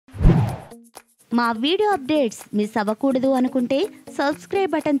మా video updates miss అవ్వకూడదు అనుకుంటే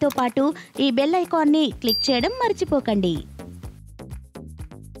సబ్స్క్రైబ్ బటన్తో పాటు ఈ బెల్ ఐకాన్ని క్లిక్ చేయడం మర్చిపోకండి.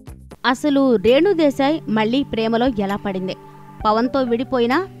 అసలు రేణు దేశాయ్ మళ్లీ ప్రేమలో ఎలా పడింది? పవన్తో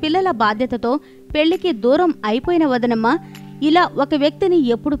విడిపోయిన పిల్లల బాధ్యతతో పెళ్లికి దూరం అయిపోయిన వదనమ్మ ఇలా ఒక వ్యక్తిని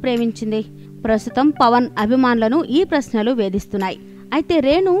ఎప్పుడు ప్రేమించింది? ప్రస్తుతం పవన్ అభిమానులను ఈ ప్రశ్నలు వేధిస్తున్నాయి. అయితే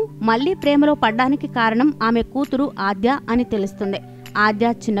రేణు మళ్లీ ప్రేమలో పడ్డానికి కారణం ఆమె కూతురు ఆద్య అని తెలుస్తుంది. ఆద్య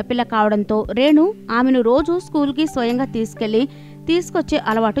చిన్నపిల్ల కావడంతో రేణు ఆమెను రోజు స్కూల్కి స్వయంగా తీసుకొచ్చే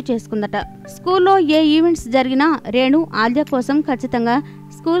అలవాటు చేసుకుందట. స్కూల్లో ఏ ఈవెంట్స్ జరిగినా రేణు ఆద్య కోసం ఖచ్చితంగా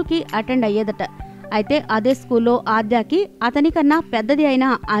స్కూల్కి అటెండ్ అయ్యేదట. అయితే అదే స్కూల్లో ఆద్యకి అతనికన్నా పెద్దది అయిన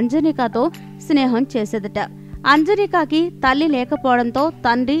అంజనికతో స్నేహం చేసేదట. అంజనికకి తల్లి లేకపోవడంతో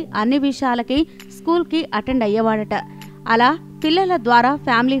తండ్రి అన్ని విషయాలకి స్కూల్కి అటెండ్ అయ్యేవాడట. అలా పిల్లల ద్వారా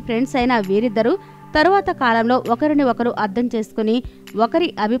ఫ్యామిలీ ఫ్రెండ్స్ అయిన వీరిద్దరూ తరువాత కాలంలో ఒకరిని ఒకరు అర్థం చేసుకుని ఒకరి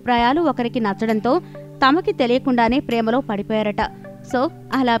అభిప్రాయాలు ఒకరికి నచ్చడంతో తమకి తెలియకుండానే ప్రేమలో పడిపోయారట. సో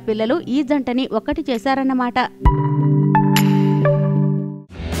అలా పిల్లలు ఈ జంటని ఒక్కటి చేశారన్నమాట.